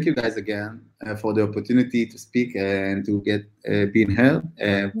want to thank you guys again for the opportunity to speak and to get being heard.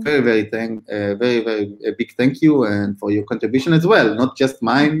 Very big thank you, and for your contribution as well. Not just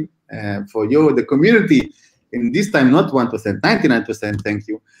mine, for you, the community. In this time, not 1%, 99%. Thank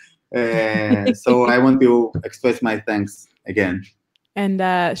you. So I want to express my thanks again.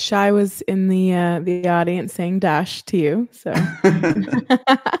 And Shai was in the audience saying dash to you. So.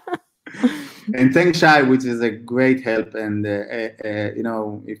 And thank Shai, which is a great help. And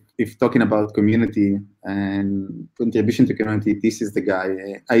if talking about community and contribution to community, this is the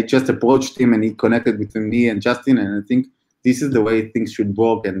guy. I just approached him, and he connected between me and Justin. And I think this is the way things should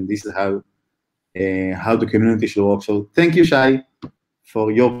work, and this is how the community should work. So thank you, Shai,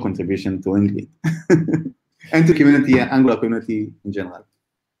 for your contribution to NGrid and to community, Angular community in general.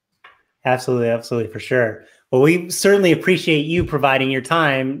 Absolutely, for sure. Well, we certainly appreciate you providing your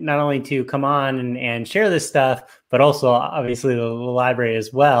time, not only to come on and share this stuff, but also obviously the library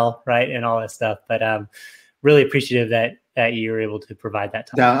as well, right, and all that stuff. But really appreciative that you were able to provide that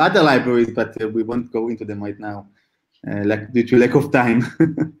time. There are other libraries, but we won't go into them right now, due to lack of time.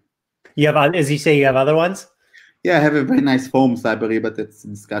 You have, as you say, you have other ones? Yeah, I have a very nice Forms library, but that's a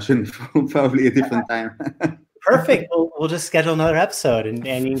discussion for probably a different time. Perfect. We'll just schedule another episode, and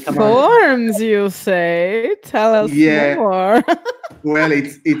you can come Forms, on. You say? Tell us more. Well,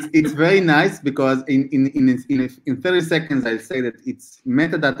 it's very nice because in 30 seconds I'll say that it's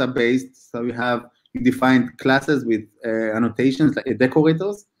metadata based. So you define classes with annotations like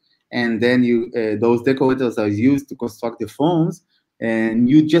decorators, and then those decorators are used to construct the forms. And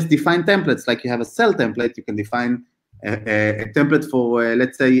you just define templates. Like you have a cell template, you can define a template for,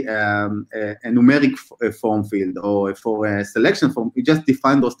 let's say, a numeric form field, or for a selection form. You just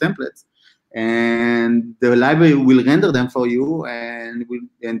define those templates, and the library will render them for you. And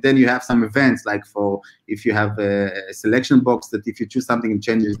then you have some events, like if you have a selection box, that if you choose something, it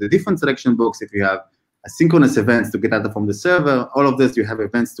changes the different selection box. If you have asynchronous events to get data from the server, all of this, you have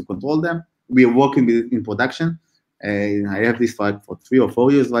events to control them. We are working with it in production. I have this for 3 or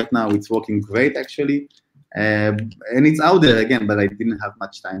 4 years right now. It's working great, actually. And it's out there again, but I didn't have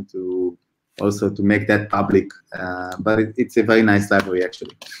much time to make that public. But it's a very nice library,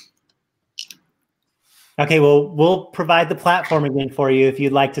 actually. Okay, well, we'll provide the platform again for you. If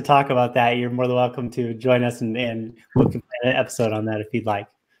you'd like to talk about that, you're more than welcome to join us, and we can plan an episode on that if you'd like.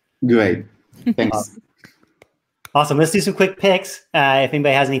 Great. Thanks. Awesome. Let's do some quick picks. If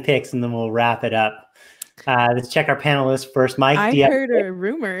anybody has any picks, and then we'll wrap it up. Let's check our panelists first. Mike, I heard a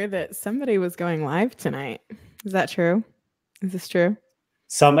rumor that somebody was going live tonight. Is that true? Is this true?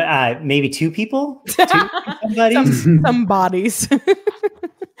 Some maybe 2 people? Some bodies.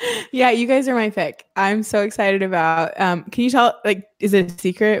 Yeah, you guys are my pick. I'm so excited about. Can you tell? Like, is it a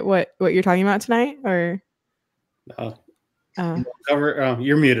secret what you're talking about tonight? Or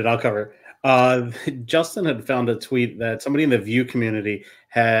you're muted. I'll cover. Justin had found a tweet that somebody in the Vue community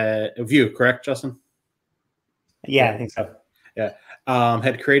had Vue, correct, Justin? Yeah, I think so. Yeah,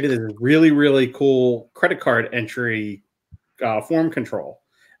 had created a really, really cool credit card entry form control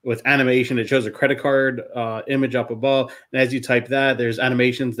with animation. It shows a credit card image up above, and as you type that, there's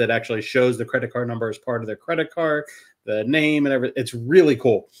animations that actually shows the credit card number as part of the credit card, the name, and everything. It's really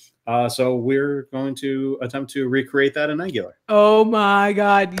cool. So we're going to attempt to recreate that in Angular. Oh my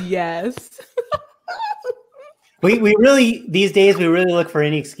God, yes. We really, these days, we really look for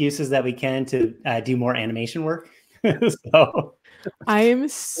any excuses that we can to do more animation work. So I am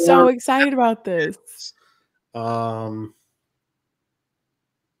so excited about this. Forms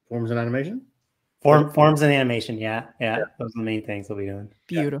and animation? Forms and animation, yeah. Those are the main things we'll be doing.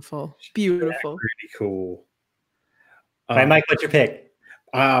 Beautiful. Pretty cool. All right, Mike, what's your pick?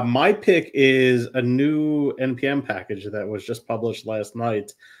 My pick is a new NPM package that was just published last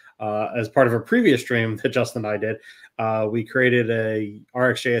night. As part of a previous stream that Justin and I did, we created a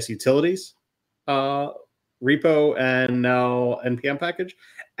RxJS utilities repo and now NPM package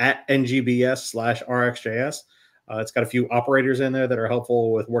at ngbs/RxJS. It's got a few operators in there that are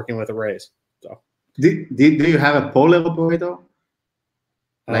helpful with working with arrays. So, do you have a poller operator,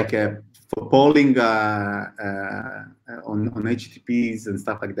 like for polling on HTTPs and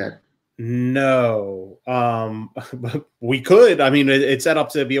stuff like that? No, but we could. I mean, it's set up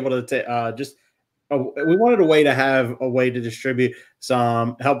to be able to just. We wanted to have a way to distribute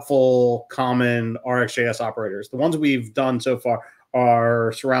some helpful common RxJS operators. The ones we've done so far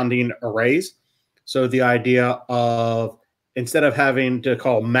are surrounding arrays. So the idea of, instead of having to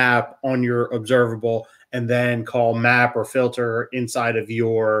call map on your observable and then call map or filter inside of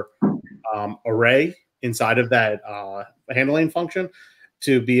your array inside of that handling function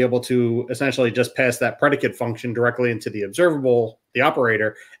to be able to essentially just pass that predicate function directly into the observable, the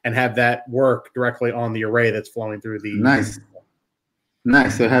operator, and have that work directly on the array that's flowing through the.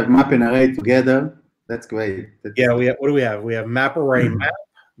 Nice. So have map and array together. That's great. Yeah, what do we have? We have map array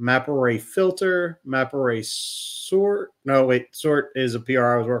map array filter, map array sort. No, wait, sort is a PR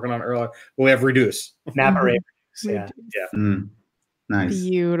I was working on earlier. But we have reduce. Map array reduce. Yeah. Nice.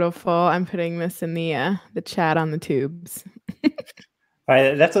 Beautiful. I'm putting this in the chat on the tubes. All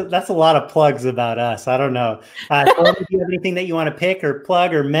right, that's a lot of plugs about us. I don't know. So do you have anything that you want to pick or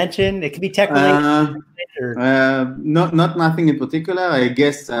plug or mention? It could be tech-related. Not nothing in particular. I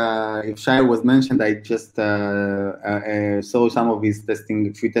guess if Shai was mentioned, I just saw some of his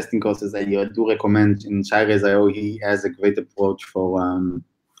free testing courses. I do recommend in Shai.io. He has a great approach for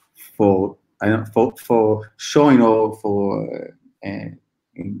showing or for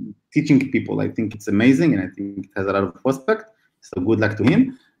teaching people. I think it's amazing, and I think it has a lot of prospect. So good luck to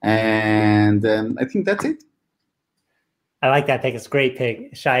him. And I think that's it. I like that pick. It's a great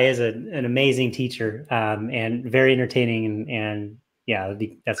pick. Shai is an amazing teacher and very entertaining. And yeah,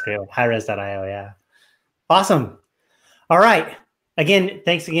 that's great. Highres.io. Yeah. Awesome. All right. Again,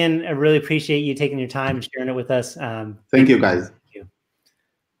 thanks again. I really appreciate you taking your time and sharing it with us. Thank you, guys. Thank you. All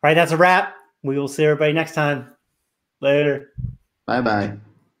right. That's a wrap. We will see everybody next time. Later. Bye-bye.